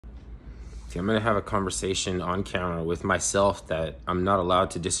See, I'm going to have a conversation on camera with myself that I'm not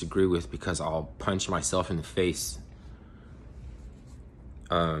allowed to disagree with because I'll punch myself in the face.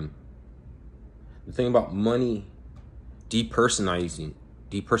 The thing about money depersonalization,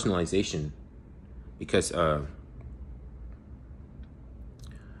 because what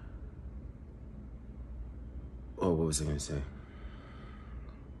was I going to say?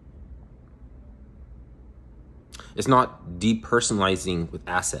 It's not depersonalizing with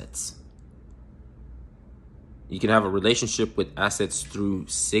assets. You can have a relationship with assets through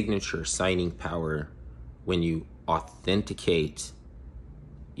signature signing power. When you authenticate,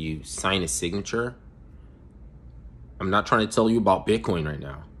 you sign a signature. I'm not trying to tell you about Bitcoin right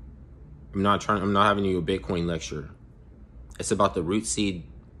now. I'm not having you a Bitcoin lecture. It's about the root seed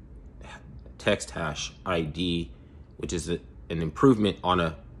text hash ID, which is an improvement on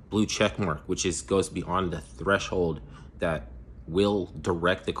a blue check mark, which goes beyond the threshold that will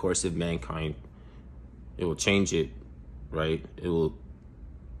direct the course of mankind. It will change it, right?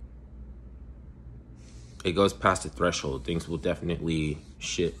 It goes past the threshold. Things will definitely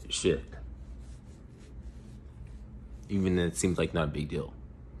shift. Even though it seems like not a big deal.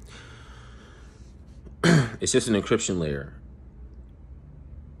 It's just an encryption layer.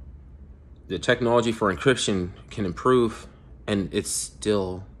 The technology for encryption can improve, and it's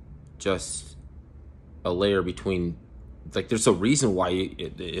still just a layer between, like, there's a reason why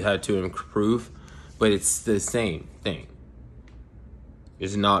it had to improve, but it's the same thing.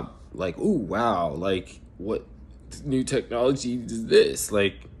 It's not like, ooh, wow, like, what new technology is this?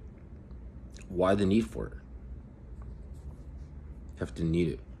 Like, why the need for it? You have to need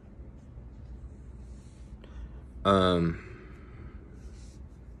it.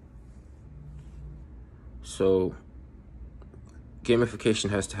 So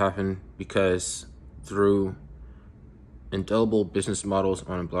gamification has to happen because through indelible business models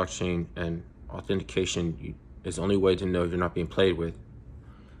on a blockchain and authentication is the only way to know you're not being played with.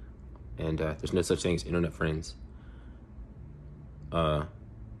 And there's no such thing as internet friends.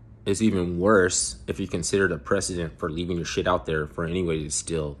 It's even worse if you consider a precedent for leaving your shit out there for anybody to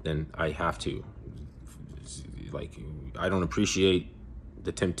steal, then I have to. Like, I don't appreciate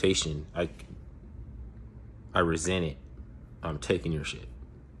the temptation. I resent it. I'm taking your shit.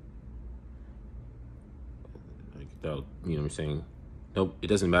 Like, you know what I'm saying? Nope, it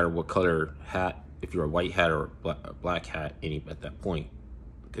doesn't matter what color hat, if you're a white hat or a black hat at that point,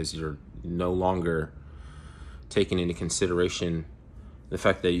 because you're no longer taking into consideration the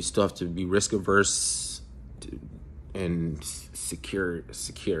fact that you still have to be risk averse and secure.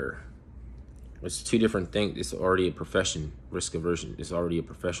 It's two different things. It's already a profession. Risk aversion is already a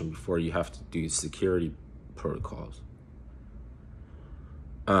profession before you have to do security protocols.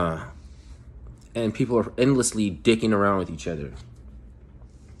 And people are endlessly dicking around with each other.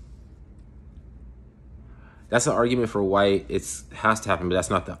 That's the argument for why it has to happen, but that's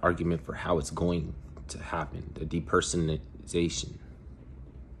not the argument for how it's going to happen. The depersonalization.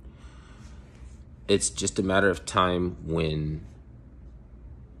 It's just a matter of time when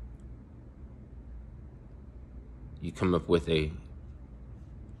you come up with a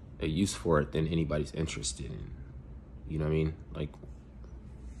use for it than anybody's interested in. You know what I mean? Like,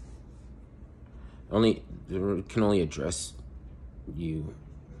 it can only address you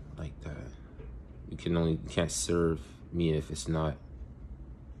like that. You can't serve me if it's not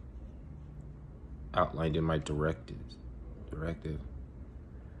outlined in my directive.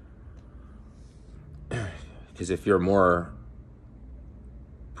 Because if you're more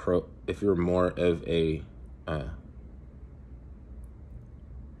of a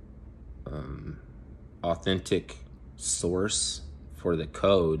authentic source for the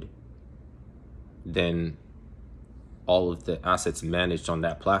code, then all of the assets managed on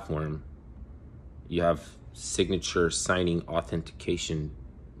that platform, you have signature signing authentication,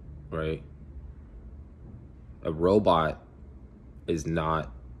 right? A robot is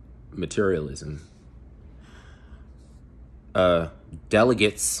not materialism.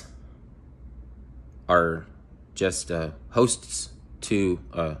 Delegates are just hosts to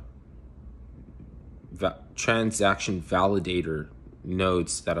transaction validator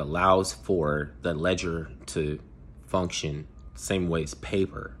nodes that allows for the ledger to function the same way as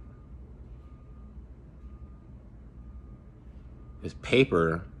paper. As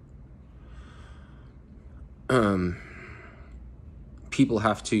paper, people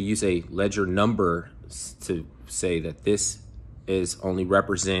have to use a ledger number to say that this is only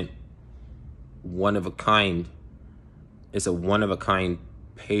represent one of a kind. It's a one of a kind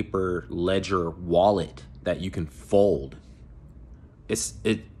paper ledger wallet that you can fold.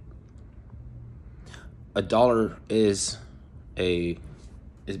 $1 is a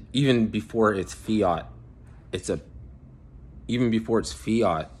even before it's fiat, it's a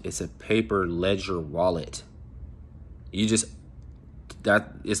it's a paper ledger wallet.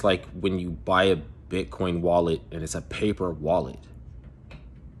 That is like when you buy a Bitcoin wallet and it's a paper wallet.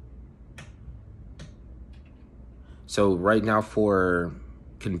 So right now, for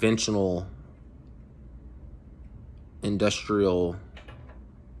conventional industrial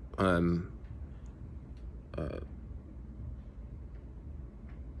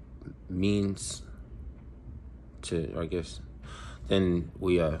means to, I guess, then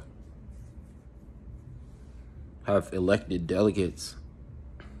we have elected delegates,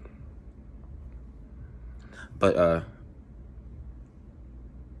 but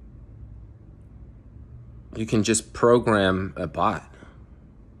you can just program a bot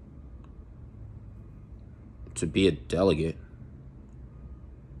to be a delegate.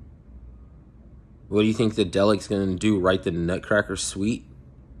 What do you think the delegate's gonna do? Write the Nutcracker Suite?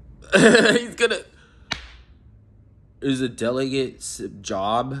 He's gonna. Is a delegate's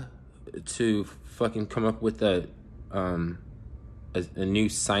job to fucking come up with a new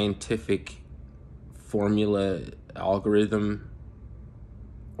scientific formula algorithm,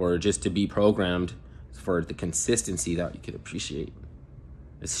 or just to be programmed for the consistency that you could appreciate?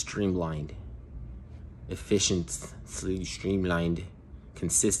 It's streamlined, efficiently streamlined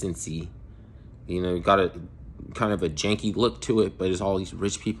consistency. You know, got a kind of a janky look to it, but there's all these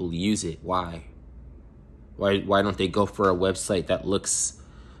rich people who use it. Why don't they go for a website that looks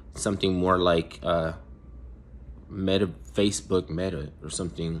something more like Facebook Meta or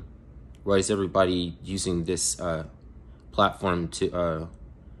something? Why is everybody using this platform to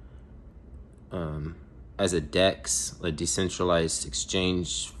as a DEX, a decentralized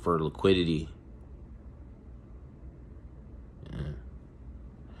exchange for liquidity?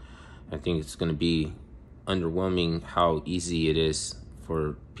 I think it's going to be underwhelming how easy it is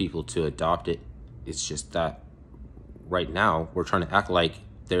for people to adopt it. It's just that right now we're trying to act like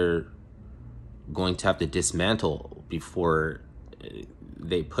they're going to have to dismantle before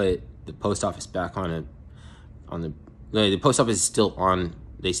they put the post office back on the post office is still on.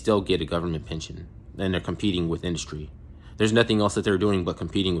 They still get a government pension, and they're competing with industry. There's nothing else that they're doing but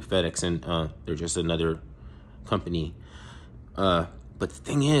competing with FedEx, and they're just another company. But the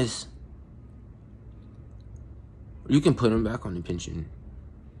thing is, you can put them back on the pension.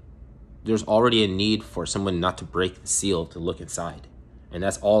 There's already a need for someone not to break the seal to look inside. And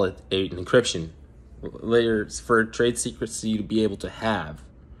that's all an encryption layers for trade secrecy to be able to have,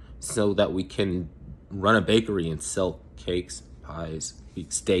 so that we can run a bakery and sell cakes, pies, we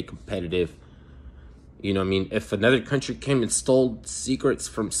stay competitive. You know what I mean? If another country came and stole secrets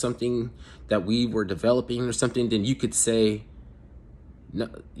from something that we were developing or something, then you could say, no,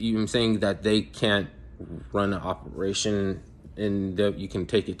 I'm saying that they can't run an operation, and that you can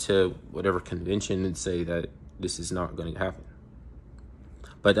take it to whatever convention and say that this is not going to happen.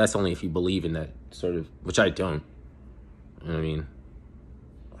 But that's only if you believe in that sort of, which I don't. You know what I mean?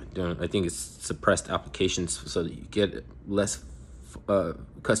 I think it's suppressed applications so that you get less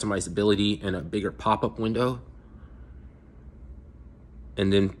customizability and a bigger pop-up window.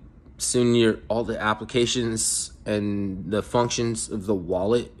 And then soon all the applications and the functions of the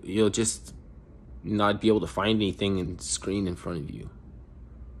wallet, you'll just not be able to find anything in the screen in front of you.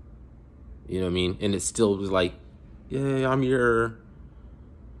 You know what I mean? And it still was like, yeah, I'm your...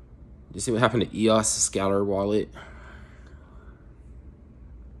 You see what happened to EOS Scalar wallet?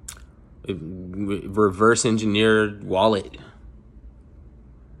 A reverse engineered wallet.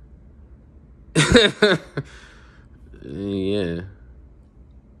 Yeah.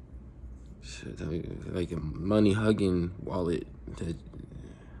 Like a money hugging wallet.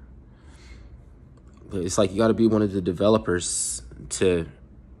 But it's like you got to be one of the developers to,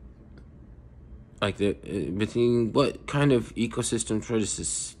 like, between what kind of ecosystem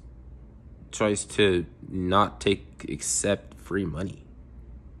tries to not accept free money?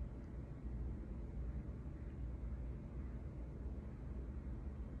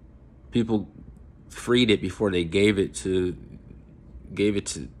 People freed it before they gave it to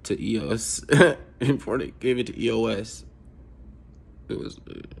EOS. Before they gave it to EOS. It was,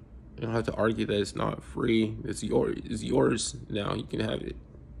 you don't have to argue that it's not free. It's yours now. You can have it.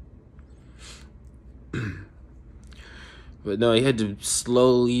 But no, you had to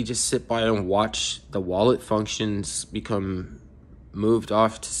slowly just sit by and watch the wallet functions become moved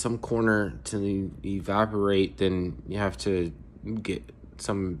off to some corner to evaporate. Then you have to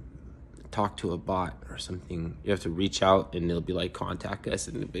talk to a bot or something. You have to reach out and they'll be like, contact us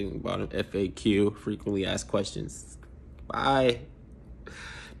in the big bottom FAQ, frequently asked questions. Bye.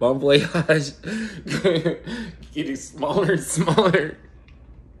 Bon voyage. Getting smaller and smaller.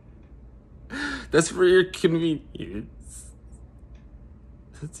 That's for your convenience.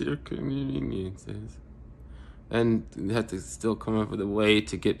 That's your conveniences. And you have to still come up with a way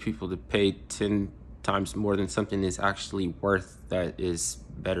to get people to pay 10 times more than something is actually worth, that is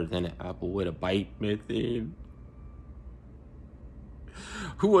better than an apple with a bite missing.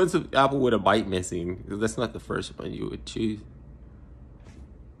 Who wants an apple with a bite missing? That's not the first one you would choose.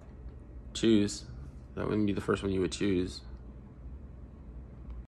 That wouldn't be the first one you would choose.